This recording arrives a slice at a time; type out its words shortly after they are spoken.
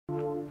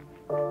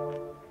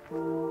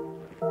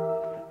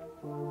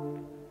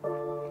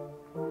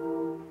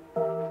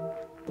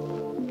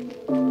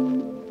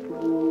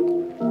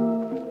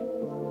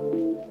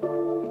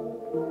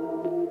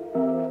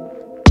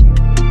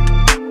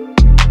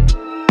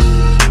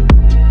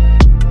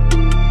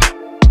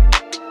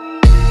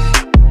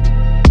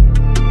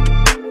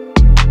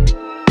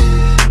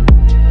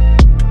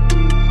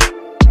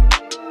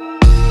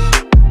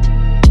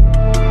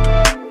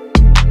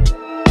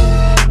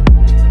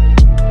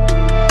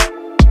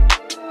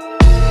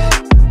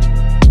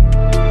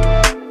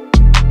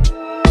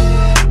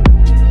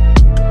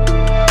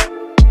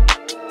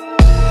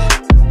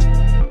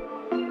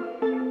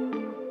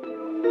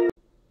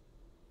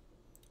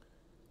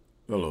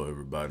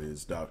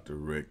is Dr.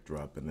 Rick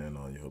dropping in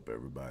on you. Hope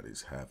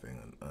everybody's having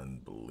an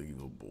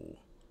unbelievable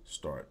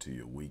start to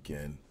your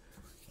weekend.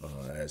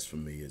 As for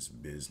me, it's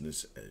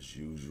business as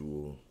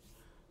usual.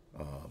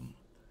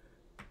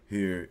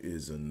 Here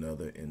is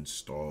another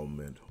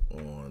installment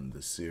on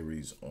the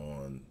series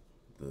on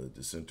the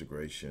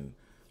disintegration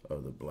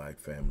of the black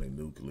family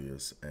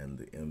nucleus and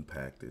the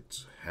impact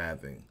it's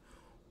having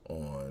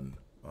on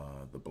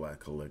the black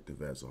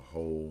collective as a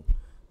whole.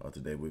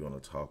 Today we're going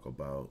to talk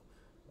about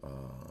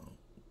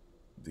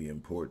the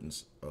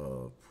importance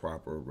of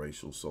proper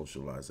racial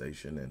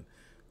socialization and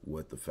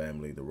what the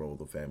role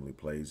the family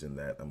plays in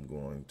that. I'm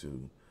going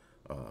to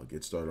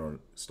get started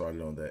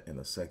on that in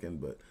a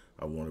second, but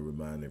I want to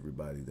remind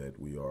everybody that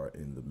we are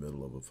in the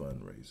middle of a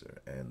fundraiser,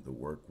 and the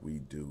work we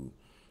do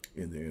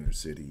in the inner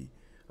city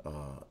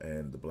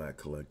and the black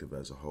collective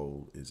as a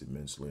whole is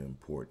immensely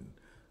important.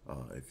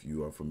 If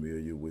you are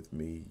familiar with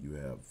me, you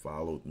have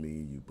followed me,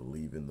 you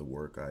believe in the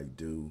work I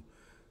do,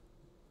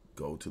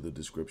 go to the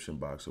description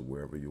box or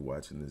wherever you're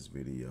watching this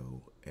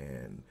video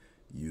and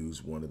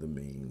use one of the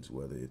means,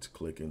 whether it's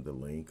clicking the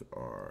link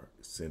or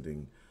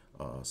sending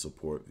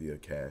support via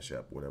Cash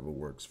App, whatever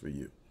works for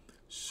you.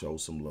 Show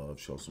some love,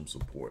 show some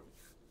support.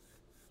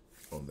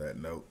 On that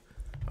note,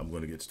 I'm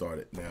going to get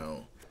started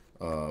now.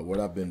 What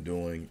I've been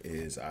doing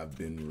is I've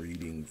been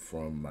reading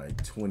from my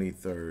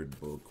 23rd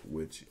book,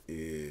 which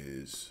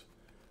is,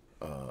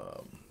 I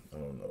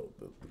don't know,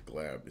 the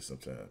glare is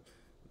sometimes,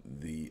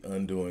 The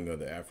Undoing of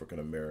the African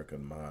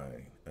American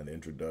Mind, an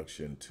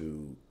introduction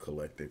to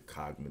collective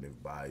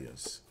cognitive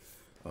bias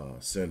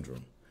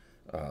syndrome.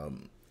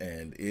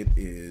 And it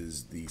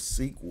is the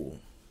sequel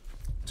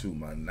to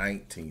my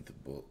 19th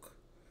book,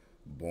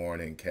 Born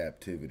in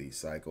Captivity,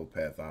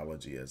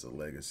 Psychopathology as a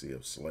Legacy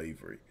of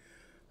Slavery.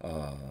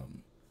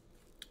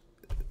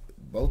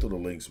 Both of the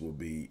links will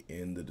be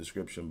in the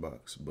description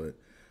box, but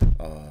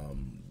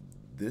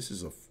this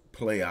is a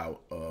play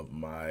out of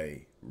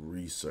my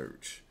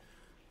research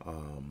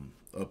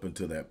up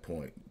until that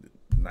point.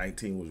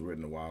 19 was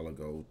written a while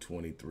ago,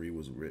 23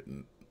 was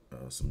written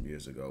some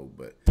years ago,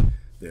 but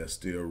they're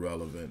still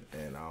relevant,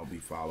 and I'll be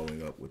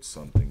following up with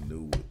something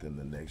new within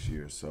the next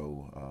year or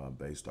so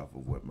based off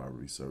of what my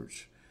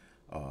research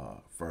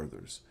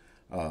furthers.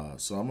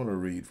 So I'm going to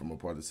read from a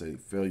part that says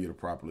failure to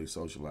properly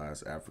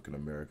socialize African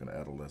American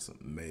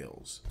adolescent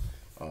males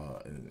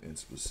in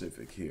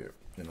specific here.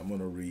 And I'm going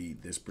to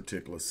read this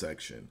particular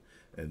section,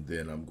 and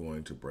then I'm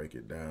going to break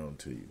it down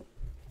to you.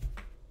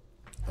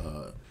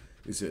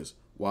 It says,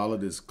 while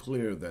it is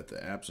clear that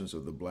the absence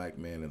of the black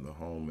man in the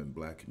home and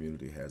black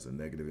community has a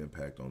negative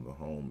impact on the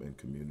home and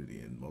community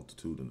in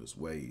multitudinous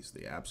ways,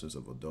 the absence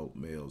of adult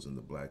males in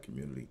the black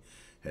community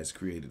has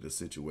created a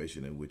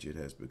situation in which it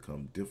has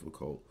become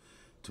difficult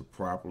to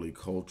properly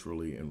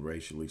culturally and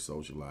racially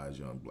socialize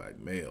young black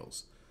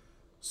males.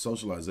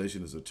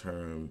 Socialization is a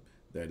term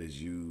that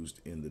is used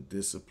in the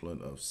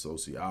discipline of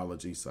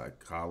sociology,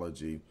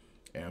 psychology,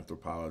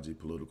 anthropology,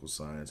 political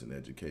science, and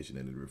education,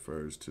 and it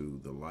refers to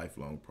the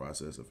lifelong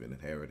process of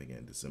inheriting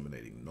and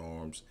disseminating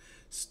norms,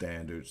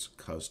 standards,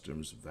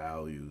 customs,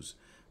 values,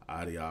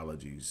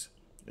 ideologies,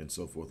 and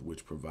so forth,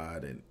 which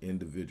provide an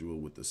individual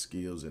with the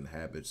skills and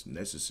habits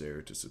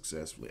necessary to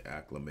successfully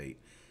acclimate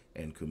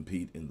and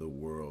compete in the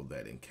world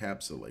that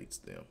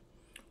encapsulates them.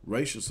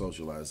 Racial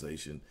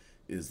socialization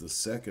is the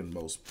second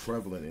most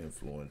prevalent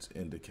influence,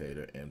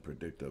 indicator, and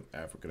predictor of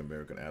African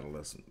American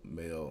adolescent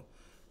male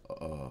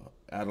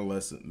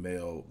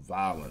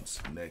violence,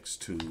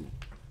 next to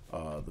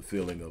the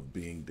feeling of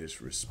being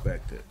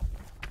disrespected.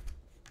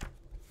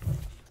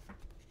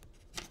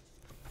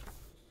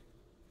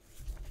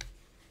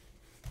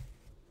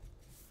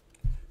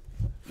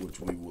 Which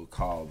we will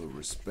call the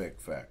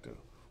respect factor.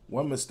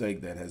 One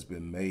mistake that has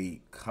been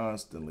made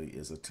constantly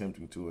is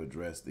attempting to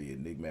address the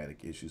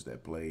enigmatic issues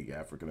that plague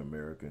African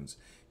Americans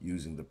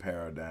using the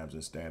paradigms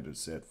and standards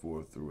set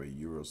forth through a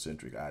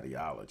Eurocentric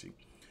ideology.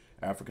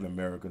 African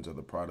Americans are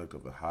the product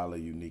of a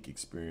highly unique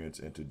experience,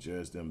 and to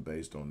judge them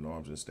based on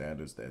norms and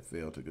standards that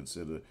fail to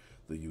consider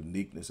the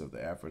uniqueness of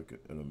the African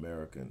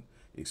American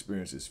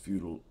experience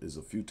is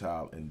a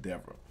futile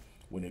endeavor.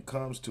 When it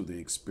comes to the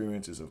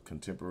experiences of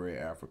contemporary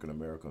African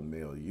American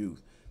male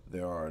youth,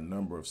 there are a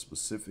number of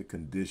specific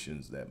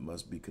conditions that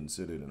must be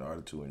considered in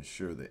order to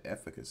ensure the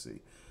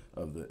efficacy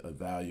of the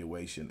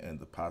evaluation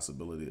and the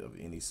possibility of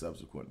any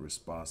subsequent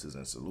responses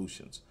and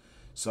solutions.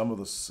 Some of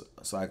the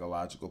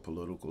psychological,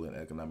 political, and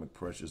economic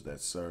pressures that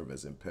serve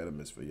as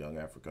impediments for young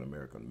African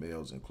American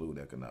males include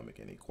economic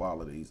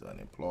inequalities,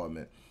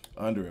 unemployment,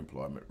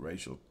 underemployment,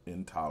 racial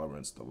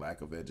intolerance, the lack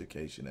of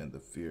education, and the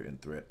fear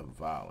and threat of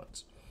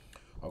violence.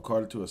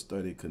 According to a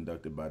study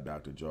conducted by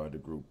Dr. Joy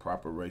DeGroot,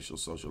 proper racial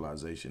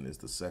socialization is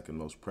the second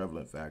most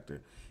prevalent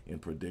factor in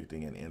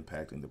predicting and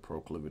impacting the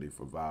proclivity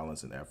for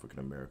violence in African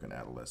American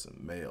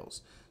adolescent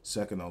males,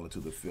 second only to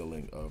the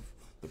feeling of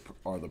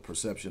the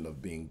perception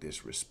of being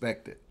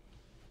disrespected.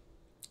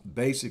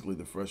 Basically,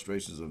 the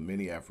frustrations of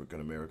many African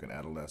American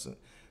adolescent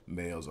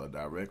males are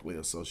directly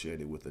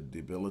associated with the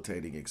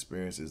debilitating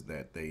experiences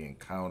that they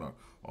encounter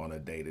on a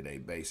day to day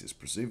basis.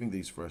 Perceiving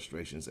these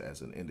frustrations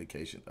as an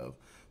indication of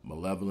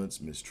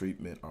malevolence,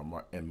 mistreatment,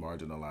 and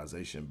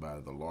marginalization by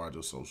the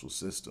larger social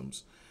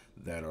systems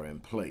that are in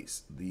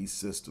place. These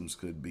systems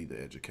could be the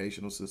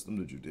educational system,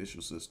 the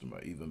judicial system,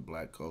 or even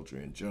black culture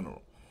in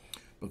general.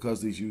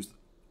 Because these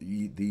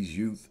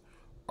youth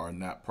are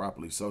not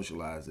properly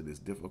socialized, it is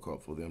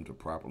difficult for them to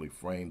properly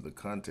frame the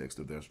context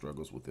of their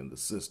struggles within the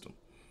system.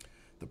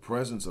 The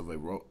presence of a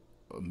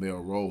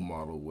male role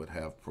model would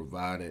have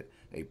provided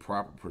a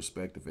proper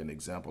perspective and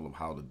example of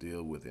how to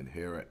deal with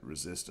inherent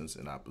resistance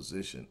and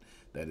opposition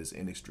that is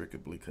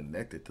inextricably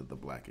connected to the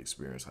black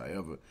experience.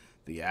 However,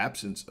 the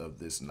absence of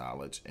this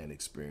knowledge and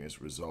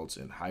experience results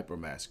in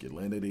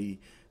hypermasculinity,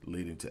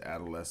 leading the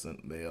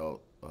adolescent male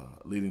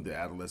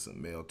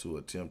to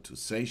attempt to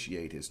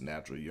satiate his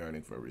natural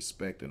yearning for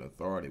respect and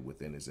authority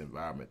within his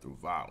environment through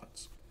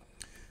violence.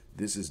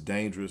 This is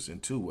dangerous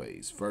in two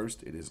ways.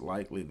 First, it is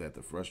likely that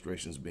the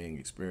frustrations being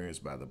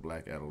experienced by the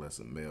black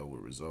adolescent male will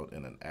result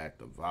in an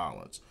act of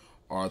violence,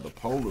 or the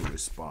polar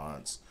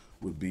response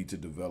would be to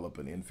develop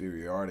an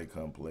inferiority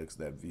complex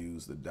that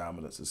views the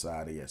dominant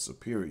society as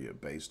superior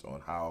based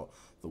on how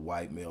the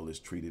white male is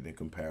treated in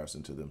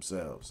comparison to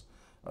themselves.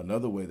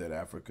 Another way that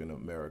African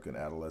American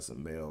adolescent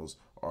males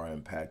are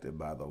impacted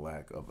by the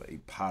lack of a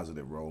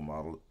positive role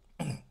model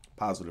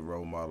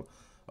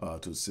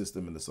to assist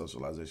them in the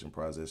socialization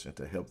process and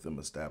to help them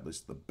establish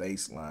the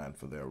baseline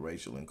for their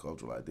racial and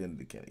cultural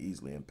identity can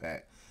easily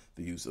impact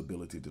the youth's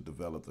ability to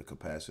develop the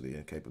capacity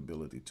and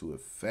capability to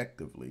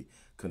effectively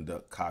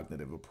conduct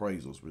cognitive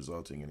appraisals,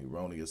 resulting in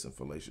erroneous and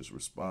fallacious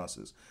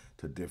responses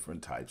to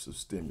different types of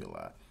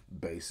stimuli.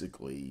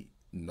 Basically,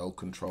 no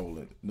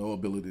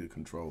ability to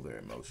control their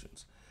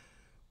emotions.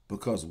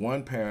 Because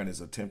one parent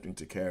is attempting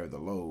to carry the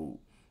load,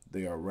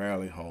 they are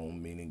rarely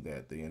home, meaning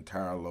that the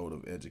entire load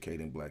of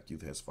educating black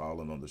youth has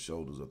fallen on the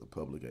shoulders of the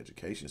public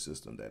education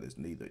system that is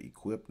neither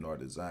equipped nor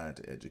designed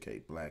to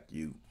educate black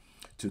youth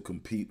to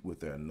compete with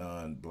their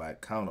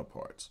non-black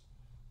counterparts.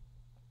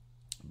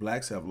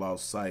 Blacks have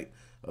lost sight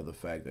of the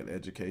fact that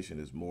education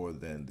is more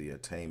than the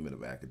attainment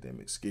of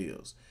academic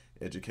skills.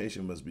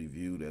 Education must be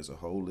viewed as a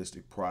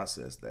holistic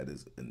process that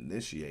is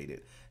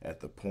initiated at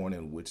the point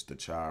in which the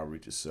child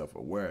reaches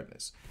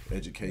self-awareness.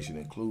 Education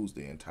includes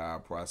the entire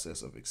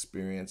process of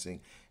experiencing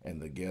and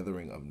the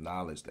gathering of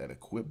knowledge that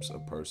equips a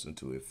person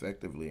to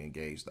effectively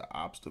engage the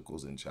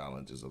obstacles and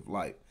challenges of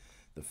life.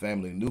 The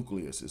family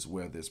nucleus is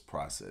where this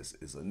process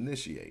is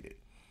initiated.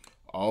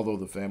 Although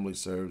the family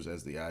serves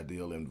as the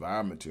ideal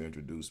environment to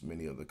introduce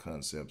many of the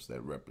concepts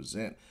that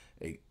represent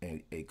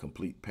a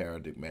complete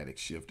paradigmatic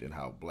shift in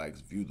how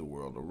blacks view the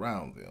world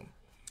around them.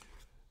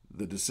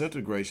 The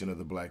disintegration of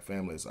the black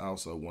family is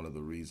also one of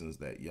the reasons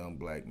that young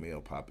black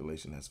male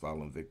population has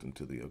fallen victim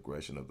to the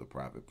aggression of the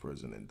private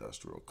prison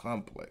industrial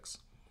complex.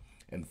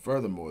 And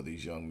furthermore,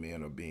 these young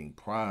men are being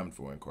primed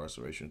for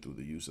incarceration through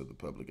the use of the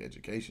public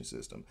education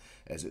system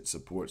as it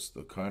supports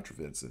the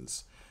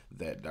contrivances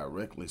that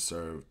directly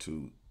serve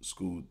the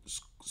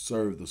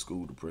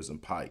school to prison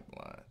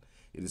pipeline.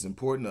 It is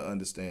important to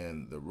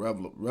understand the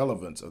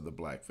relevance of the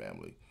black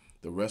family.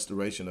 The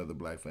restoration of the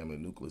black family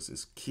nucleus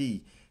is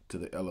key to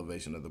the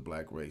elevation of the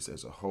black race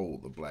as a whole.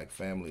 The black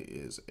family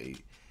is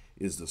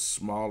the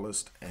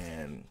smallest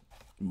and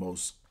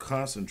most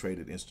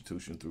concentrated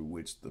institution through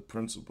which the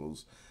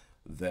principles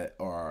that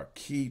are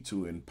key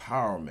to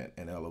empowerment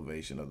and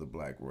elevation of the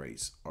black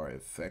race are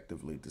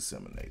effectively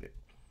disseminated.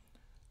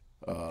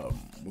 We're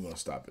going to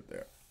stop it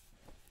there.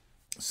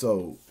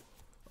 So,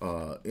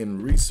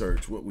 in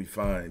research, what we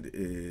find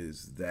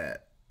is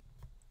that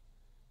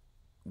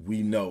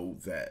we know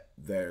that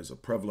there's a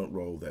prevalent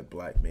role that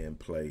black men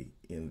play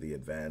in the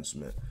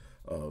advancement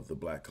of the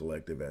black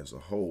collective as a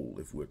whole.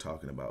 If we're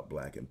talking about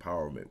black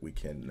empowerment, we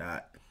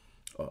cannot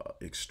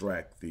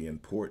extract the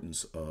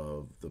importance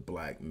of the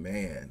black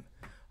man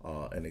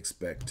and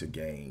expect to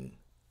gain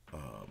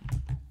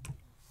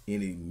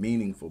any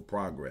meaningful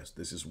progress.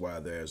 This is why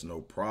there's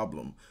no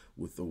problem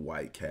with the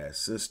white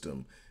caste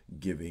system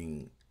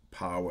giving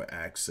power,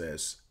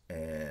 access,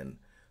 and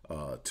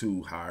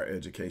to higher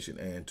education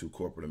and to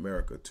corporate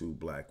America to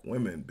black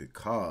women,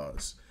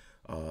 because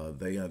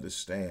they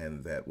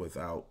understand that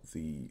without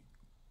the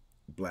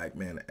black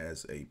man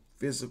as a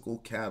physical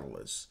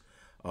catalyst,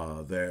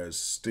 there's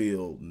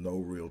still no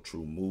real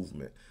true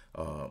movement.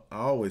 I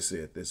always say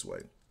it this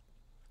way: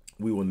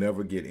 we will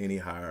never get any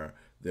higher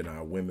than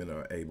our women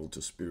are able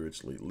to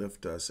spiritually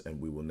lift us,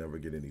 and we will never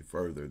get any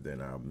further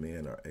than our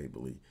men are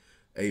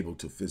able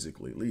to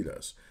physically lead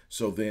us.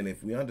 So then,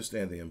 if we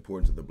understand the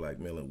importance of the black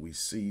male and we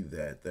see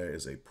that there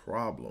is a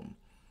problem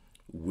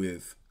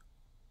with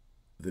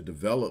the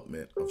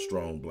development of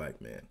strong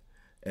black men,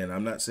 and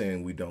I'm not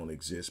saying we don't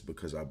exist,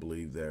 because I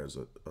believe there's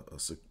a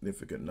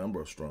significant number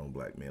of strong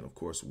black men. Of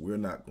course, we're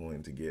not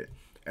going to get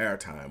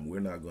airtime. We're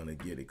not going to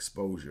get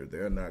exposure.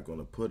 They're not going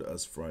to put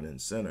us front and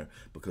center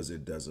because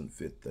it doesn't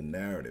fit the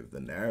narrative.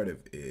 The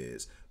narrative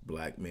is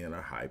black men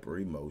are hyper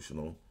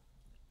emotional,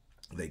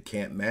 They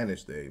can't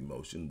manage their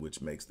emotion,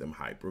 which makes them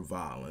hyper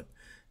violent,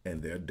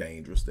 and they're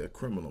dangerous, they're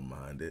criminal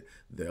minded,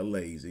 they're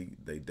lazy,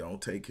 they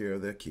don't take care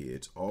of their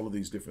kids, all of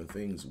these different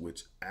things,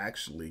 which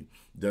actually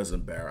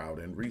doesn't bear out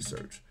in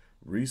research.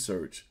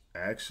 Research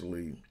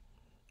actually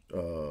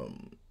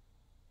um,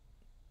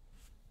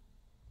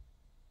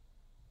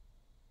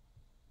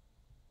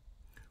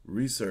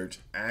 research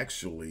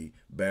actually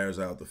bears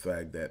out the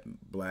fact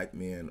that black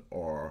men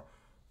are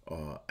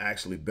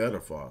actually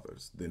better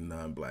fathers than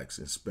non-blacks,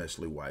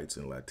 especially whites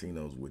and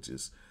Latinos, which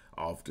is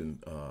often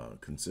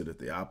considered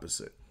the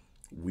opposite.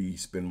 We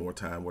spend more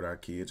time with our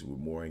kids. We're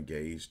more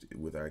engaged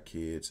with our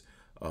kids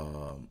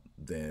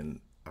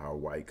than our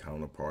white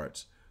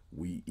counterparts.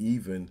 We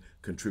even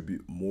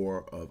contribute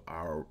more of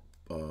our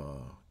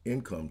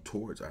income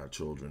towards our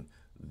children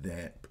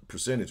than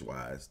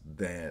percentage-wise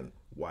than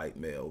white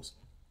males.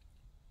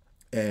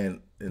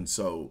 And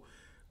so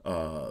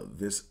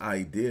this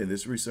idea,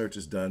 this research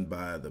is done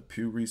by the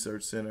Pew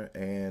Research Center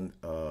and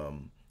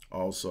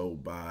also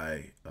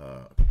by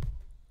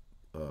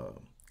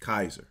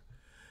Kaiser.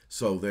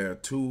 So there are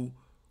two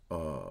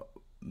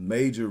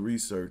major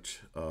research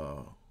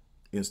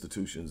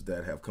institutions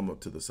that have come up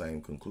to the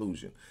same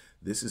conclusion.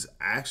 This is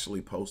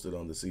actually posted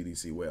on the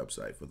CDC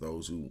website. For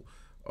those who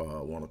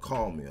want to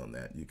call me on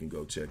that, you can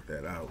go check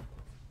that out.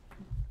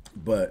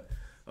 But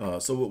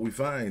so what we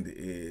find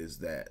is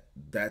that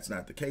that's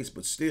not the case,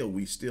 but still,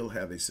 we still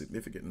have a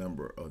significant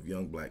number of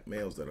young black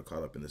males that are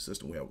caught up in the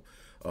system. We have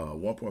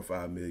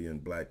 1.5 million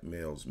black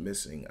males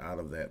missing. Out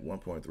of that,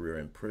 1.3 are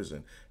in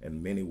prison,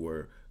 and many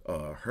were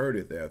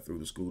herded there through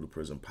the school to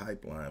prison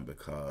pipeline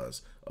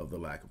because of the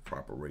lack of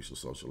proper racial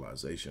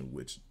socialization,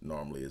 which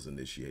normally is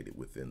initiated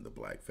within the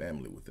black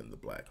family, within the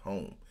black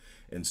home.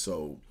 And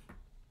so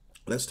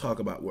let's talk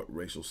about what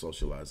racial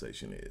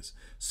socialization is.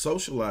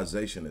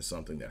 Socialization is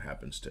something that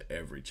happens to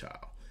every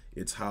child.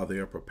 It's how they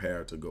are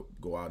prepared to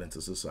go out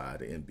into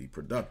society and be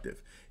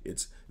productive.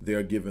 It's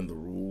they're given the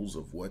rules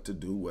of what to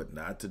do, what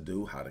not to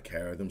do, how to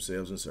carry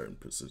themselves in certain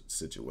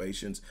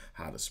situations,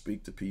 how to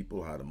speak to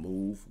people, how to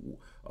move,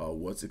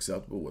 what's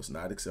acceptable, what's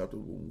not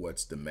acceptable,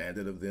 what's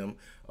demanded of them,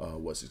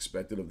 what's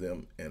expected of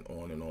them, and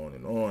on and on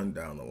and on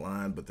down the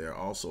line. But they're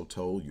also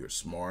told you're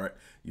smart,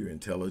 you're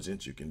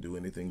intelligent, you can do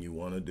anything you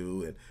want to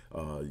do, and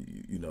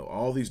you know,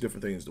 all these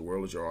different things. The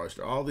world is your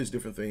oyster. All these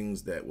different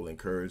things that will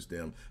encourage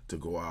them to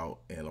go out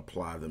and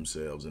apply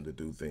themselves and to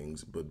do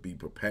things, but be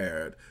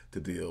prepared to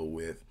deal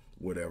with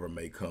whatever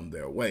may come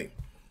their way.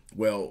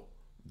 Well,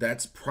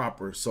 that's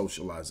proper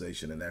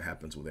socialization, and that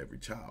happens with every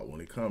child.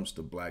 When it comes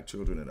to black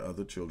children and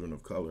other children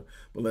of color,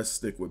 but let's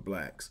stick with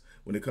blacks.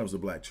 When it comes to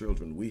black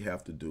children, we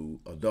have to do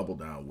a double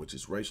down, which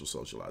is racial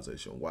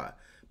socialization. Why?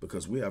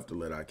 Because we have to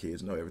let our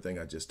kids know everything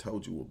I just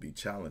told you will be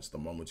challenged the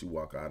moment you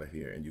walk out of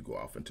here and you go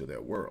off into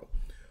their world.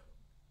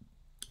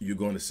 You're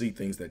going to see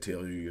things that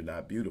tell you you're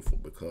not beautiful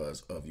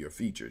because of your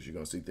features. You're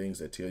going to see things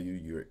that tell you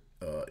you're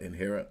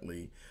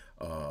inherently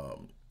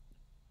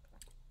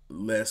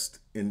less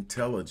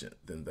intelligent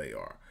than they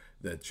are,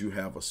 that you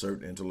have a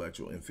certain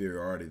intellectual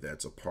inferiority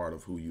that's a part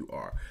of who you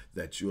are,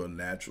 that you are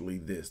naturally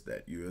this,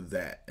 that you're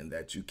that, and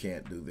that you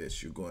can't do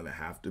this. You're going to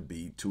have to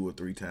be 2 or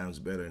 3 times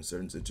better in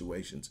certain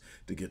situations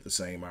to get the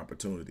same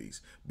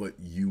opportunities, but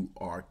you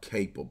are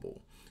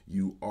capable.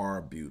 You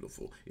are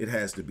beautiful. It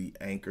has to be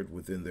anchored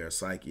within their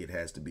psyche. It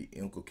has to be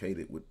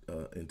inculcated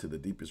into the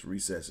deepest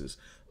recesses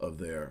of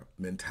their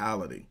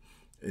mentality,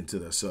 into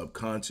their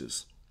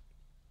subconscious.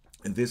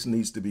 And this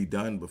needs to be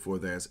done before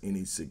there's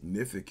any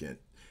significant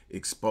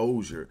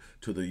exposure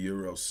to the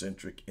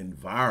Eurocentric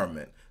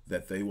environment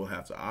that they will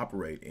have to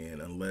operate in,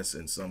 unless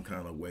in some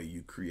kind of way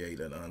you create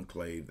an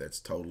enclave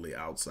that's totally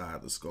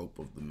outside the scope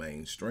of the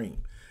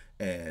mainstream.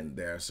 And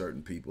there are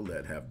certain people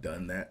that have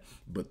done that.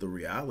 But the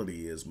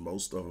reality is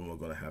most of them are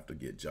going to have to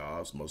get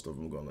jobs. Most of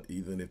them are going to,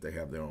 even if they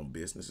have their own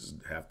businesses,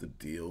 have to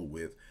deal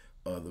with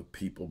other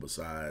people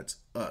besides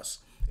us.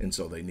 And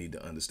so they need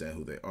to understand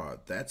who they are.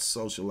 That's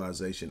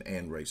socialization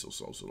and racial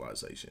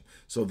socialization.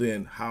 So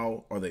then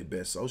how are they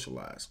best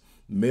socialized?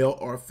 Male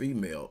or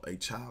female, a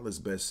child is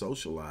best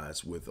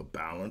socialized with a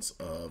balance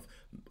of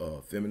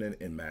feminine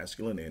and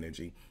masculine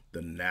energy,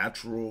 the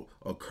natural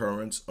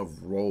occurrence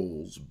of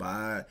roles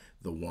by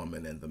the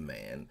woman and the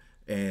man.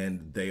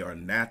 And they are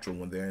natural.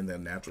 When they're in their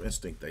natural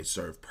instinct, they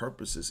serve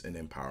purposes in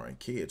empowering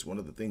kids. One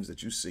of the things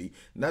that you see,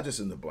 not just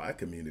in the black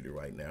community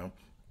right now,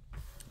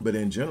 but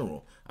in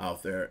general,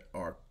 out there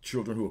are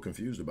children who are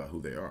confused about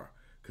who they are,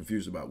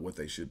 confused about what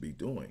they should be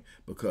doing,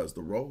 because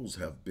the roles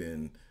have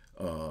been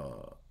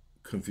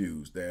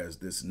confused. There's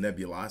this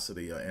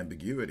nebulosity or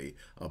ambiguity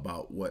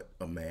about what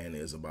a man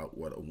is, about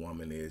what a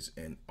woman is,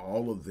 and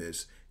all of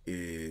this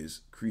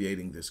is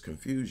creating this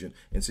confusion.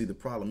 And see, the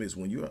problem is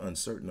when you're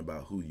uncertain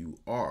about who you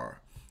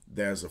are,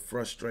 there's a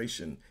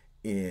frustration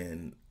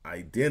in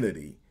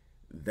identity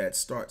that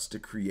starts to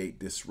create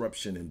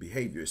disruption in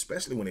behavior,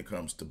 especially when it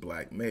comes to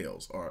black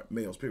males or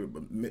males period,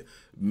 but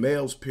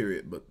males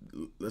period. But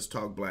let's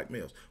talk black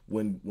males.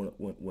 When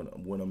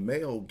a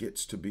male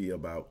gets to be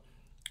about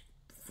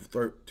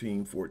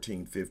 13,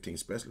 14, 15,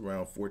 especially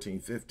around 14,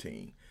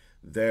 15,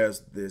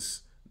 there's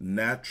this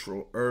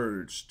natural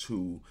urge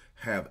to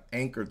have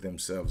anchored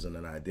themselves in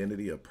an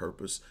identity, a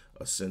purpose,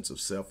 a sense of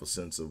self, a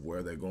sense of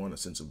where they're going, a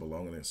sense of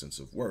belonging, and a sense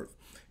of worth.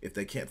 If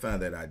they can't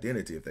find that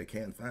identity, if they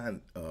can't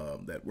find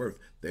that worth,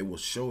 they will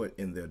show it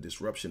in their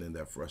disruption, in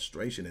their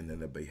frustration, and in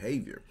their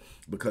behavior,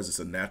 because it's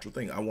a natural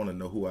thing. I want to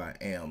know who I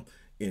am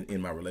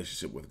in my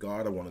relationship with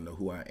God. I want to know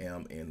who I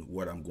am and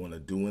what I'm going to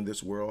do in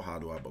this world. How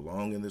do I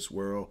belong in this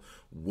world?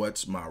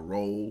 What's my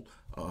role?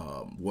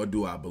 What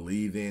do I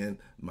believe in?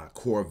 My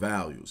core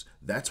values.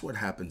 That's what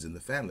happens in the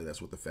family.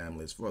 That's what the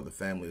family is for. The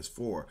family is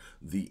for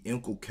the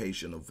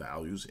inculcation of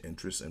values,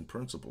 interests, and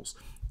principles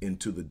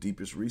into the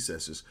deepest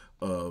recesses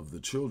of the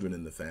children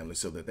in the family,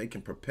 so that they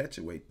can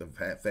perpetuate the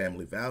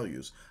family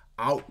values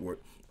outward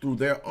through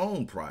their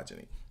own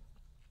progeny.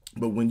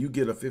 But when you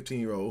get a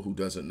 15-year-old who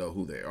doesn't know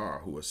who they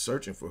are, who is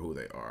searching for who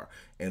they are,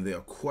 and they're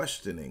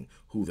questioning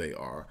who they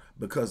are,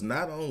 because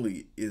not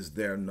only is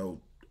there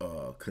no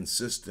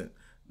consistent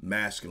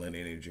masculine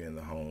energy in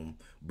the home,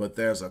 but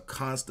there's a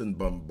constant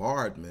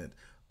bombardment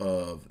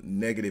of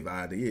negative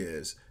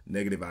ideas,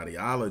 negative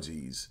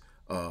ideologies,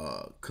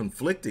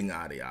 conflicting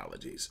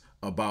ideologies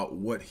about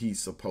what he's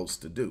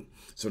supposed to do.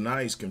 So now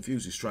he's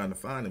confused. He's trying to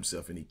find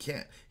himself and he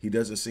can't. He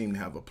doesn't seem to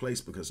have a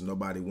place because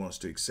nobody wants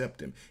to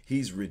accept him.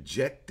 He's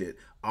rejected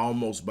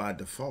almost by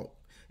default.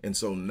 And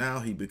so now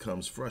he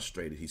becomes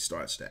frustrated. He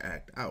starts to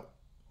act out.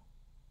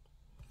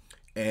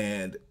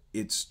 And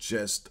it's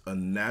just a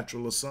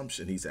natural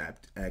assumption he's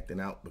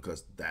acting out,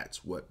 because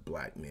that's what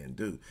black men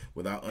do,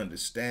 without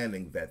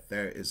understanding that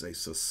there is a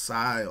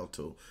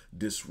societal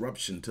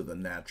disruption to the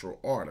natural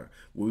order.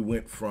 We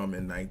went from,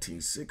 in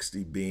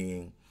 1960,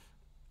 being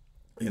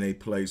in a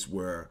place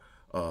where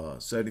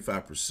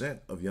 75%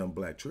 of young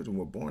black children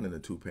were born in the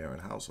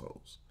two-parent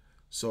households.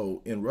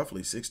 So in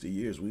roughly 60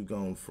 years, we've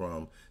gone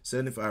from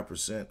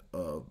 75%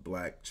 of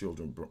black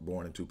children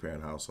born in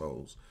two-parent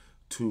households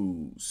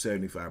to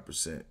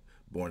 75%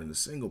 born into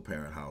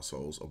single-parent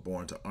households or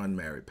born to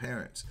unmarried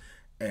parents.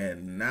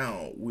 And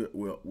now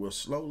we're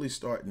slowly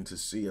starting to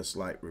see a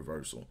slight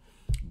reversal,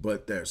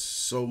 but there's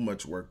so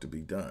much work to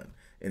be done.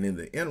 And in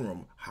the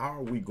interim, how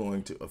are we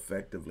going to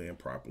effectively and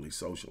properly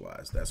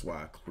socialize? That's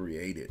why I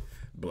created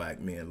Black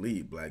Men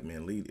Lead. Black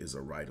Men Lead is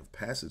a rite of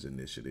passage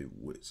initiative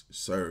which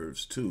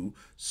serves to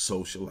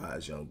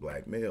socialize young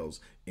black males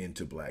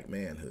into black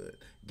manhood,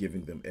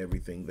 giving them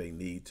everything they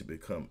need to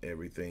become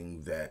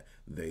everything that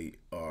they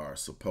are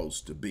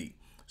supposed to be.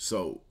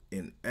 So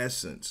in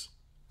essence,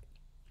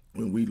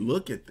 when we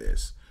look at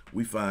this,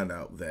 we find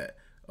out that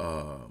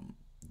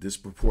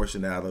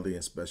disproportionality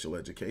in special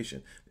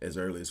education as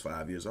early as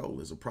 5 years old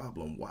is a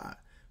problem. Why?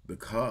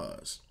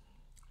 Because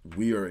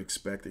we are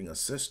expecting a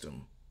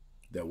system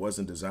that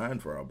wasn't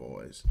designed for our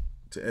boys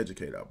to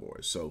educate our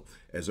boys. So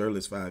as early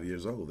as 5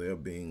 years old, they're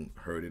being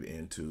herded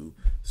into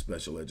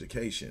special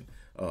education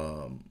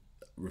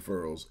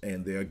referrals,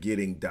 and they're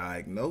getting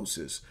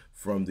diagnosis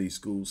from these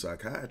school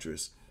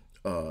psychiatrists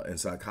and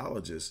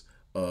psychologists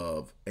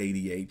of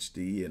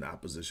ADHD and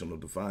oppositional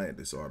defiant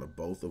disorder,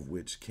 both of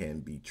which can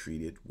be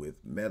treated with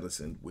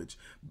medicine, which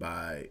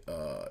by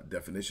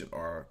definition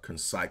are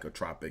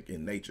psychotropic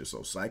in nature. So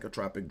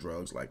psychotropic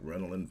drugs like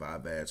Ritalin,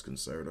 Vyvanse,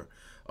 Concerta,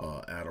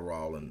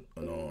 Adderall, and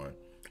on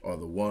are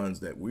the ones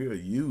that we're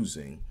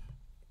using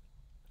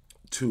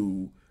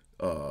to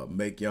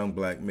make young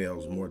black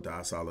males more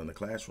docile in the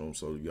classroom,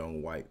 so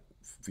young white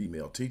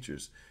female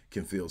teachers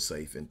can feel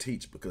safe and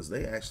teach, because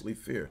they actually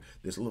fear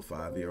this little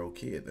 5-year-old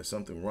kid. There's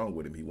something wrong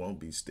with him. He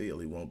won't be still.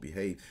 He won't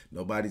behave.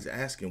 Nobody's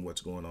asking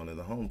what's going on in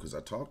the home, because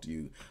I talked to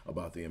you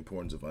about the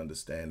importance of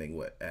understanding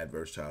what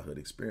adverse childhood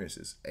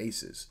experiences,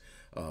 ACEs.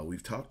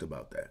 We've talked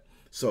about that.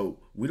 So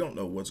we don't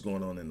know what's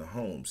going on in the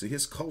home. See,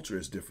 his culture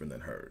is different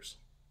than hers.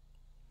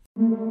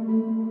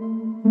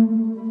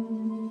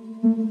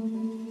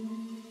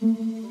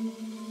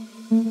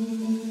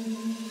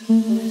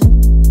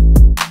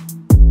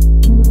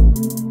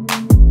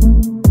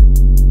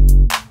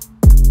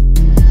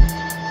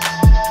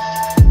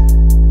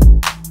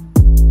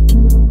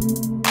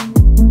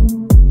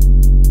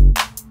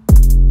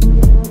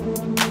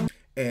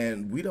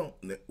 And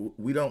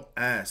we don't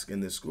ask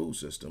in this school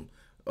system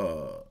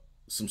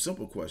some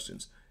simple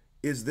questions.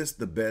 Is this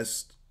the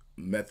best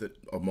method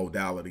or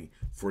modality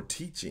for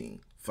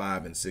teaching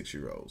 5 and 6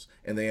 year olds?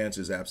 And the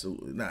answer is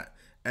absolutely not.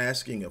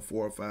 Asking a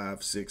 4,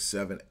 5, 6,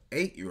 7,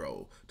 8 year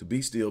old to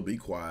be still, be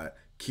quiet,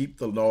 keep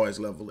the noise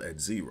level at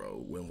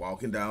 0 when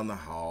walking down the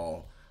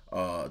hall,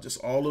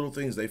 just all little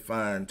things they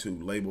find to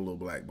label little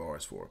black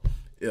bars for,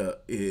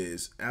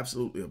 is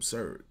absolutely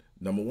absurd.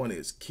 Number one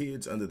is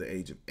kids under the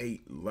age of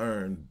 8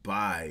 learn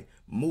by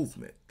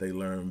movement. They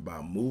learn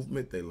by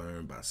movement, they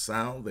learn by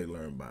sound, they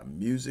learn by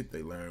music,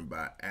 they learn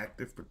by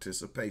active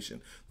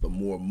participation. The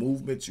more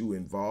movement you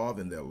involve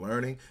in their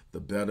learning, the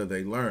better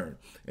they learn.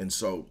 And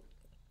so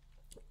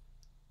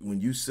when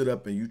you sit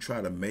up and you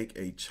try to make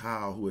a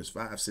child who is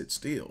 5 sit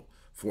still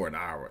for an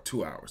hour,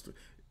 2 hours,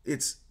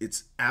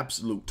 it's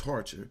absolute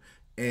torture,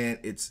 and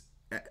it's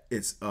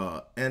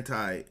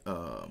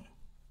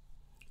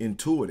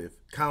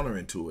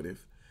counterintuitive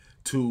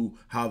to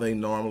how they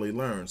normally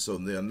learn. So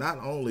they're not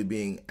only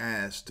being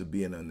asked to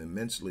be in an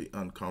immensely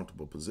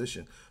uncomfortable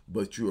position,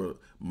 but you're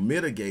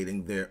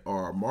mitigating their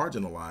or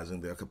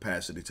marginalizing their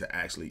capacity to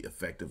actually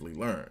effectively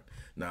learn.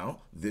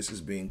 Now, this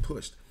is being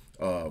pushed.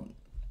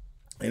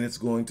 And it's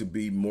going to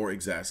be more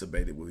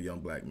exacerbated with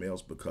young black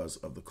males because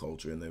of the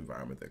culture and the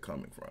environment they're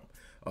coming from.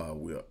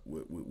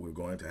 We're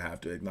going to have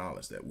to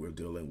acknowledge that we're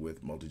dealing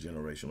with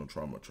multi-generational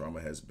trauma.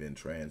 Trauma has been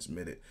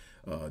transmitted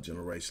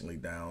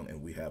generationally down,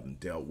 and we haven't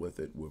dealt with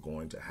it. We're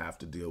going to have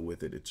to deal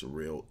with it. It's a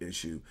real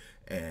issue,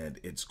 and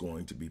it's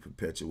going to be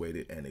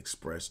perpetuated and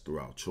expressed through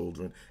our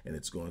children, and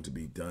it's going to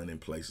be done in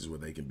places where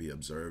they can be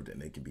observed and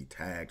they can be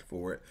tagged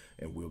for it,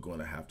 and we're going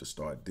to have to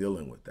start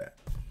dealing with that.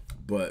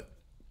 But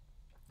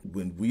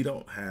when we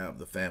don't have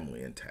the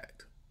family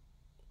intact,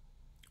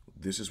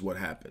 this is what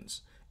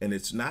happens. And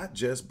it's not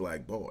just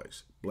black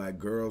boys. Black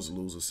girls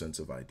lose a sense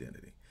of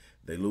identity.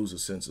 They lose a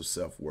sense of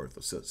self-worth,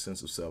 a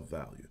sense of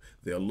self-value.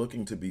 They're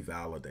looking to be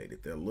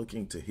validated. They're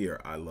looking to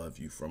hear, I love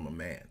you from a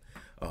man.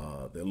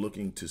 They're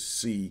looking to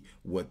see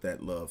what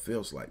that love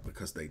feels like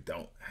because they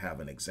don't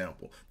have an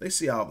example. They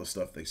see all the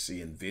stuff they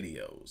see in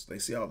videos. They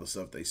see all the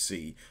stuff they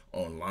see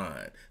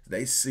online.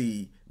 They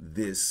see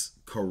this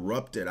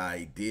corrupted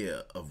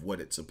idea of what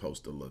it's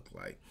supposed to look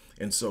like.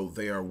 And so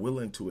they are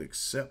willing to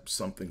accept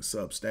something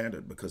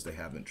substandard because they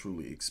haven't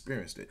truly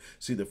experienced it.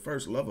 See, the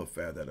first love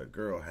affair that a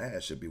girl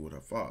has should be with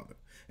her father.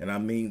 And I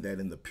mean that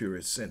in the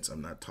purest sense.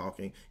 I'm not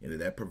talking into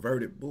that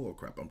perverted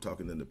bullcrap. I'm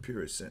talking in the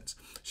purest sense.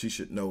 She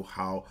should know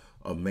how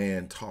a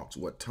man talks,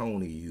 what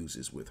tone he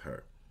uses with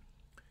her.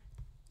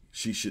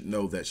 She should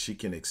know that she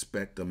can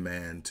expect a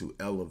man to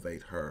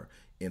elevate her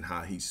in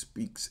how he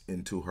speaks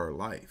into her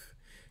life.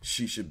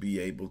 She should be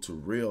able to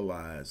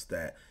realize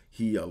that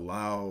he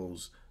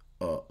allows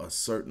a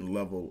certain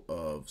level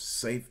of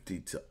safety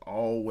to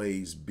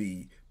always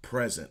be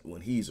present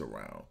when he's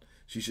around.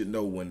 She should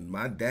know when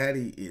my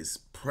daddy is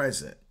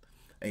present,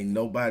 ain't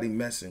nobody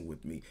messing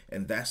with me.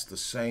 And that's the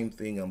same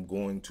thing I'm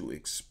going to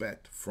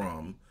expect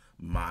from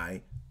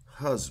my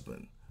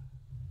husband.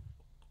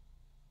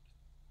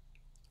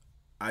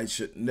 I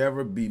should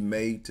never be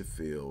made to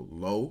feel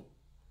low,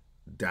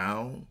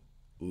 down,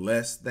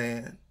 less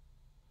than,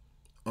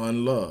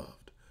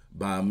 unloved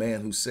by a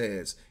man who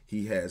says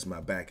he has my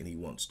back and he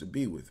wants to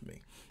be with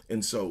me.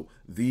 And so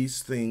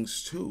these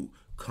things too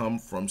come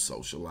from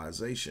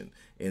socialization.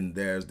 And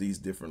there's these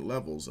different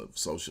levels of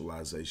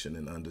socialization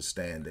and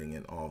understanding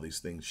and all these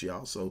things. She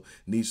also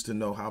needs to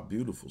know how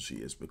beautiful she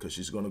is because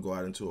she's going to go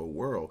out into a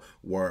world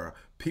where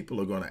people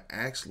are going to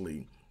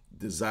actually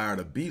desire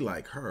to be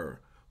like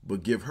her,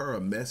 but give her a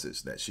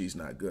message that she's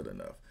not good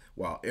enough.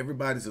 While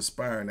everybody's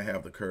aspiring to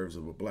have the curves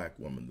of a black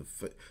woman,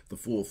 the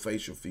full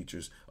facial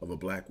features of a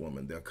black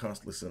woman, they're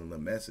constantly sending a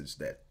message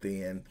that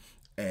thin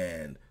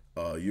and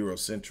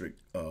Eurocentric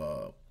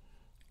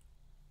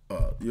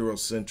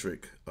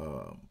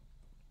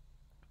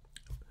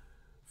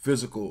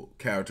physical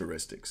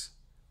characteristics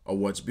are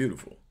what's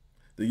beautiful.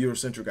 The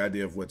Eurocentric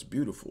idea of what's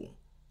beautiful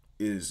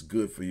is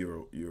good for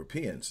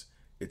Europeans.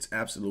 It's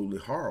absolutely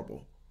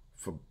horrible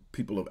for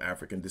people of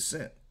African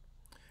descent.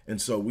 And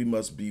so we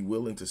must be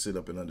willing to sit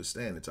up and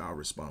understand it's our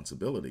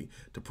responsibility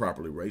to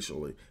properly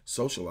racially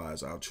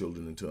socialize our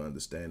children into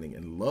understanding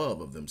and love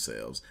of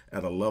themselves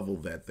at a level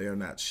that they're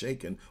not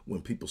shaken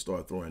when people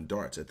start throwing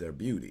darts at their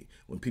beauty,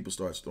 when people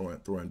start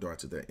throwing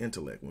darts at their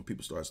intellect, when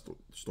people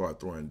start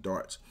throwing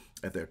darts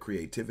at their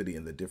creativity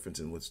and the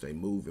difference in which they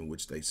move, in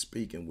which they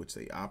speak, in which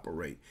they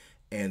operate.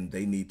 And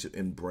they need to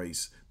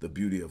embrace the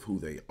beauty of who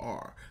they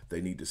are. They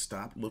need to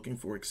stop looking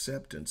for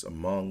acceptance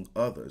among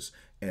others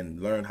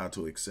and learn how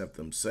to accept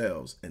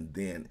themselves, and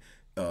then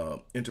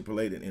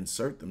interpolate and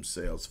insert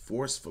themselves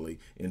forcefully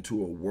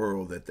into a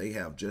world that they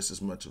have just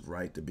as much of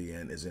right to be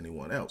in as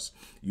anyone else.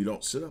 You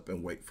don't sit up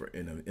and wait for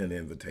an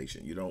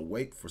invitation. You don't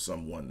wait for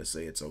someone to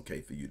say it's okay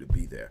for you to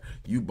be there.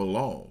 You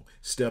belong.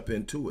 Step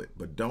into it,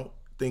 but don't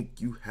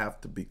think you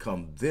have to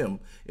become them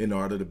in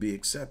order to be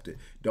accepted.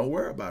 Don't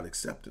worry about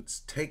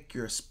acceptance. Take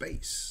your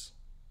space.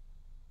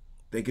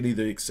 They can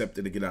either accept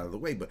it or get out of the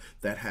way, but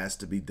that has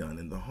to be done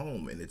in the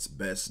home, and it's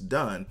best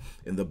done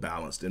in the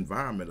balanced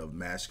environment of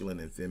masculine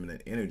and feminine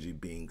energy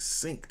being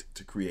synced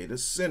to create a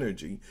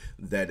synergy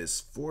that is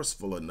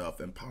forceful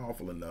enough and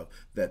powerful enough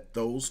that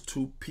those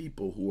two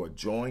people who are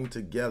joined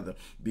together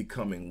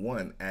becoming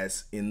one,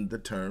 as in the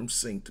term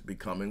synced,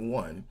 becoming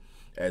one,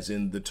 as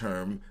in the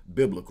term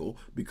biblical,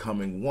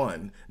 becoming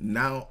one,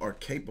 now are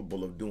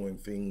capable of doing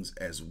things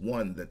as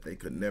one that they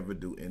could never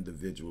do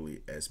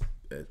individually as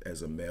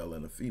a male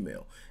and a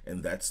female.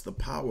 And that's the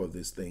power of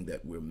this thing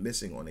that we're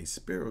missing on a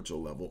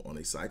spiritual level, on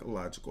a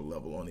psychological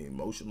level, on an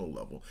emotional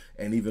level,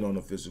 and even on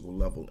a physical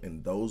level.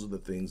 And those are the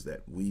things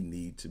that we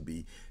need to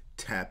be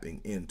tapping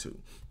into.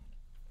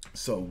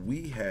 So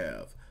we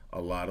have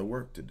a lot of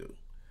work to do.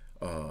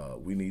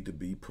 We need to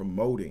be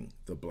promoting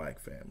the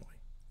black family,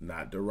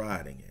 not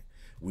deriding it.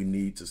 We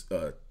need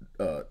to,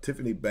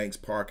 Tiffany Banks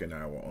Park and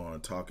I were on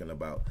talking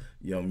about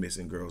young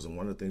missing girls. And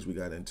one of the things we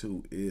got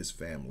into is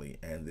family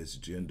and this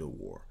gender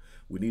war.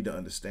 We need to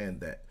understand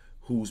that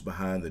who's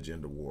behind the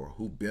gender war,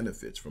 who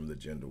benefits from the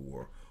gender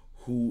war,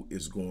 who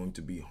is going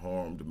to be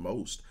harmed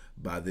most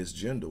by this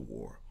gender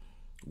war.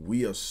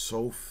 We are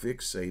so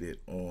fixated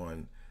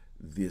on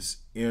this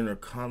inner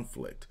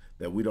conflict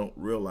that we don't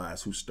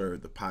realize who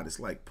stirred the pot. It's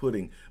like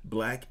putting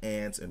black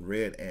ants and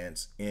red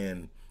ants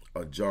in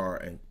a jar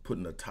and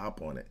putting a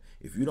top on it.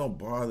 If you don't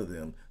bother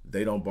them,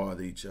 they don't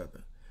bother each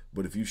other.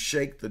 But if you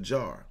shake the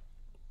jar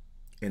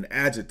and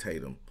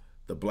agitate them,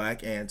 the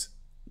black ants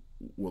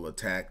will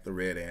attack the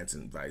red ants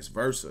and vice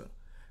versa.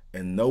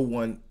 And no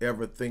one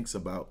ever thinks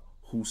about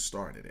who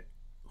started it,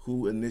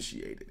 who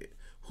initiated it,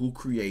 who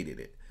created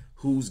it,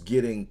 who's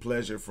getting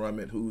pleasure from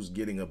it, who's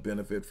getting a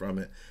benefit from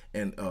it,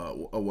 and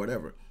or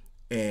whatever.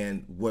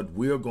 And what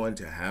we're going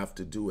to have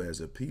to do as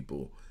a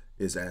people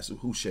is ask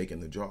who's shaking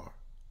the jar,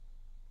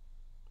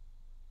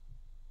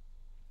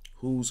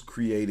 who's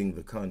creating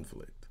the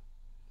conflict,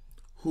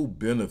 who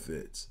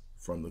benefits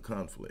from the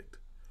conflict,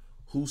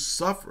 who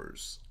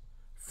suffers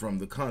from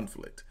the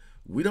conflict.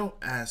 We don't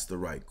ask the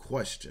right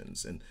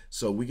questions, and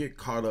so we get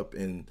caught up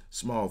in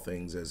small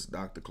things. As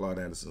Dr. Claude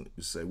Anderson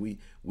would say,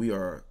 we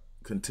are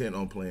content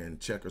on playing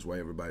checkers while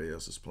everybody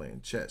else is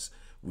playing chess.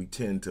 We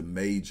tend to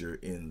major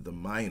in the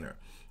minor,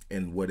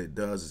 and what it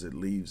does is it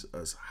leaves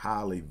us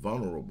highly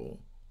vulnerable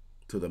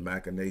to the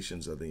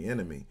machinations of the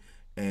enemy,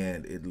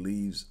 and it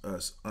leaves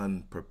us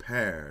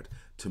unprepared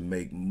to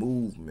make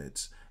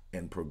movements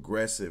and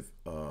progressive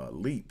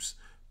leaps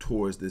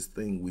towards this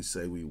thing we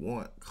say we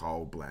want,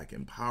 called black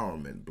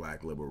empowerment,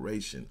 black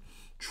liberation,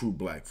 true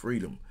black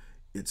freedom.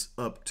 It's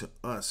up to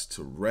us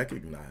to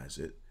recognize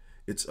it.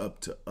 It's up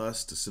to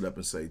us to sit up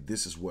and say,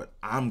 this is what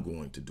I'm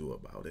going to do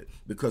about it,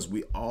 because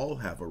we all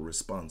have a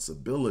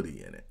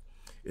responsibility in it.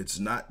 It's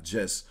not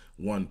just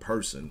one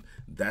person.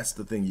 That's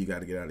the thing you got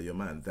to get out of your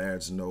mind.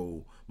 There's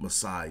no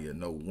Messiah,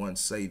 no one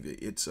Savior.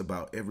 It's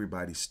about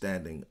everybody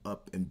standing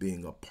up and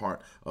being a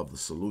part of the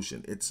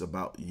solution. It's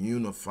about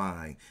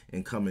unifying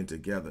and coming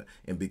together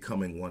and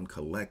becoming one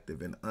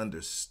collective and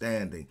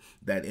understanding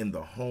that in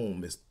the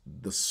home is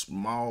the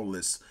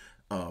smallest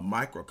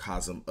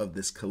microcosm of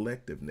this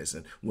collectiveness.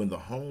 And when the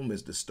home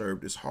is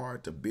disturbed, it's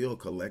hard to build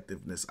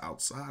collectiveness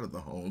outside of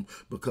the home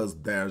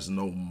because there's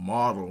no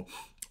model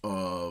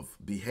of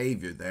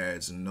behavior.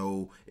 There's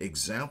no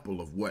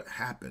example of what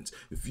happens.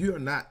 If you're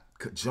not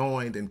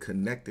joined and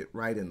connected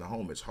right in the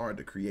home, it's hard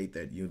to create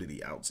that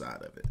unity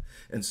outside of it.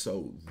 And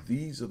so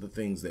these are the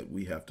things that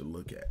we have to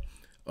look at.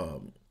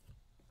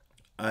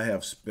 I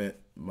have spent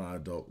my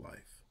adult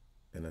life,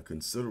 and a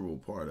considerable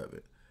part of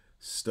it,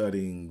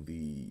 studying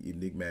the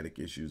enigmatic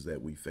issues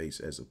that we face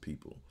as a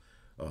people,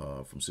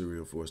 from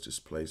serial forced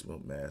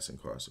displacement, mass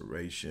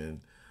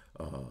incarceration,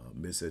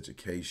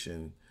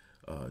 miseducation,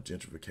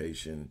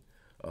 gentrification,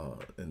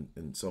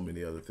 and so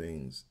many other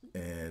things.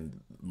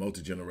 And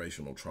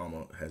multi-generational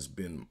trauma has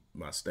been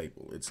my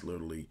staple. It's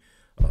literally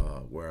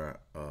where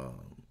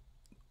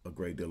a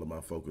great deal of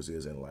my focus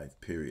is in life,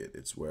 period.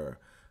 It's where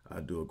I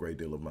do a great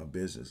deal of my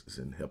business is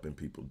in helping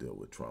people deal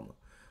with trauma.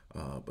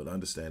 But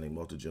understanding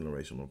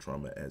multi-generational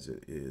trauma as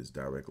it is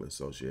directly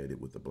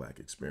associated with the black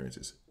experience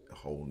is a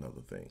whole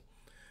nother thing.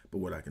 But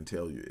what I can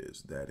tell you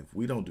is that if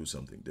we don't do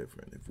something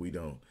different, if we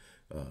don't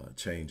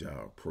change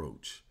our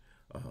approach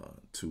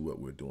to what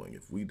we're doing,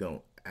 if we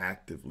don't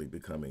actively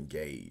become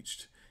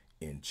engaged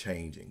in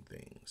changing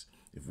things,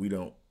 if we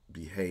don't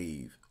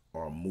behave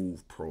or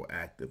move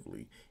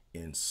proactively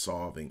in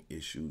solving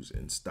issues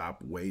and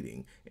stop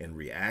waiting and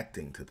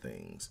reacting to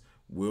things,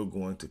 we're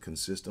going to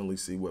consistently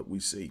see what we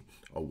see: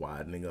 a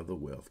widening of the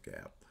wealth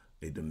gap,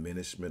 a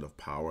diminishment of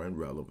power and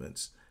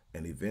relevance,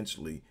 and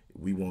eventually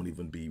we won't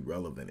even be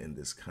relevant in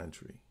this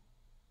country.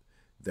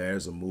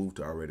 There's a move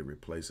to already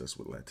replace us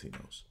with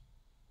Latinos.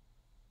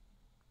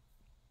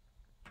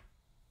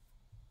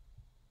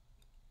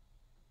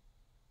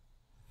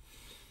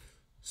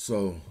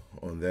 So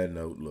on that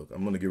note, look,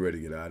 I'm going to get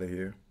ready to get out of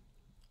here,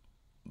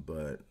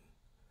 but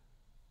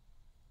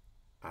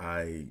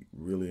I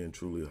really and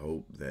truly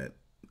hope that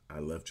I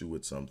left you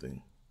with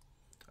something.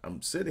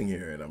 I'm sitting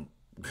here and I'm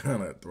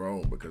kind of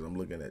thrown because I'm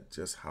looking at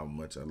just how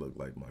much I look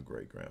like my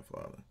great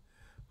grandfather,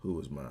 who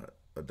was my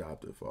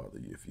adoptive father.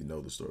 If you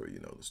know the story, you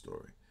know the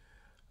story.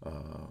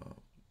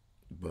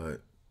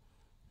 But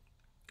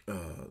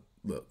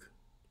look,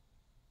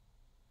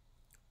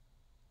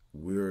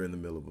 we're in the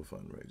middle of a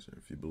fundraiser.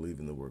 If you believe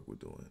in the work we're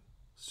doing,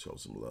 show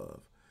some love,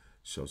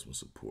 show some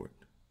support.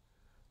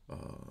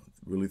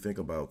 Really think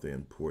about the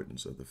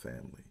importance of the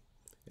family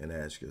and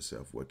ask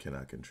yourself, what can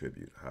I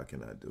contribute? How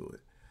can I do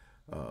it?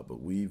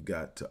 But we've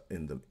got to,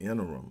 in the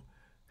interim,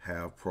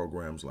 have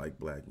programs like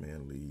Black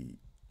Men Lead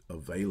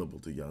available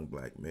to young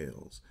black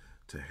males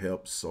to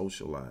help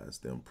socialize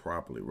them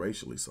properly,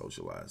 racially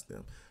socialize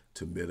them,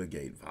 to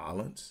mitigate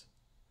violence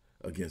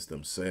against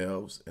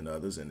themselves and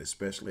others, and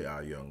especially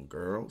our young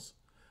girls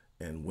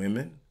and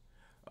women,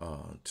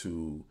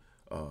 to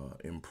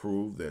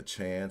improve their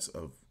chance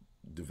of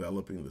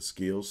developing the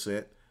skill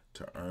set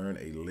to earn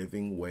a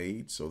living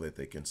wage so that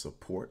they can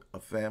support a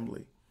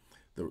family.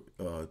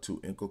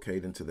 to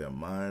inculcate into their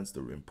minds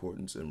the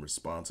importance and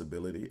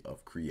responsibility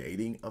of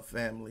creating a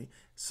family,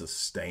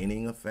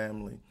 sustaining a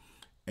family,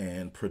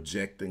 and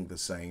projecting the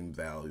same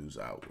values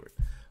outward.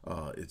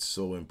 It's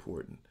so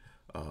important.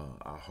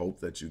 I hope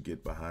that you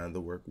get behind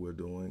the work we're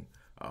doing.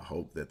 I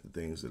hope that the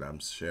things that I'm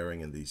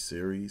sharing in these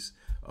series,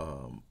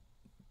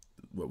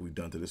 what we've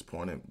done to this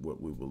point and what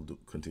we will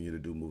continue to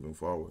do moving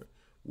forward,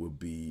 will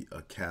be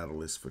a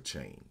catalyst for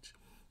change.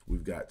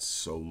 We've got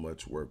so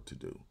much work to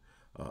do.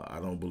 I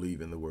don't believe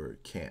in the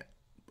word can't,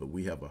 but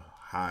we have a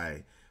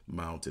high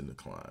mountain to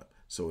climb,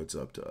 so it's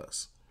up to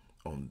us.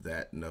 On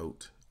that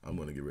note, I'm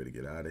going to get ready to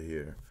get out of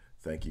here.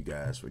 Thank you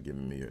guys for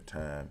giving me your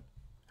time.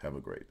 Have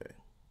a great day.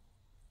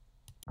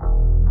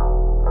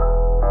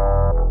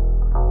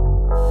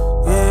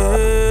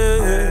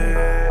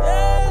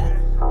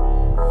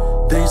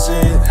 They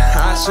said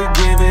I should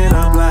give it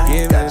up,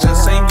 like that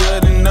just ain't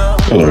good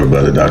enough. Hello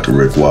everybody, Dr.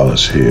 Rick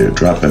Wallace here,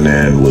 dropping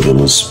in with a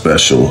little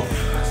special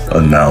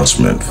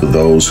announcement for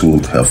those who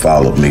have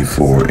followed me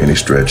for any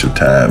stretch of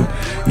time.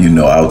 You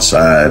know,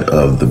 outside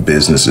of the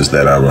businesses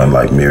that I run,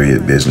 like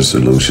Myriad Business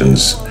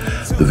Solutions,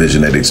 the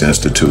Visionetics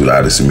Institute,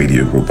 Odyssey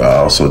Media Group, I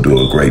also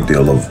do a great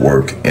deal of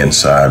work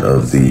inside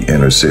of the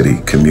inner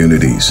city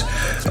communities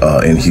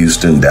in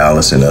Houston,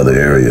 Dallas, and other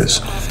areas.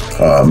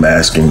 I'm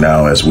asking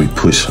now, as we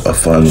push a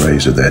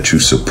fundraiser, that you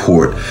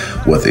support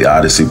what the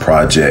Odyssey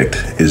Project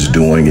is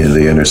doing in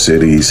the inner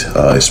cities,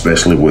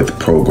 especially with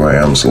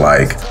programs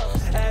like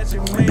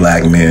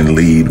Black Men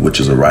Lead, which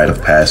is a rite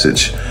of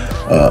passage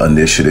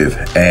initiative,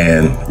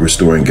 and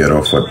Restoring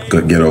Ghetto's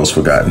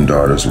Forgotten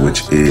Daughters,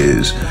 which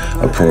is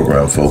a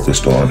program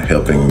focused on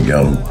helping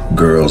young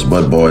girls,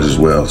 but boys as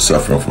well,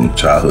 suffering from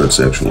childhood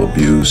sexual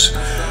abuse,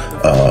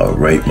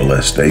 rape,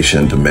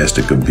 molestation,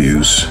 domestic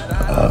abuse,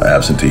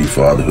 absentee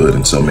fatherhood,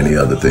 and so many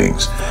other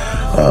things.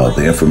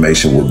 The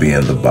information will be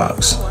in the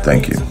box.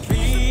 Thank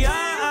you.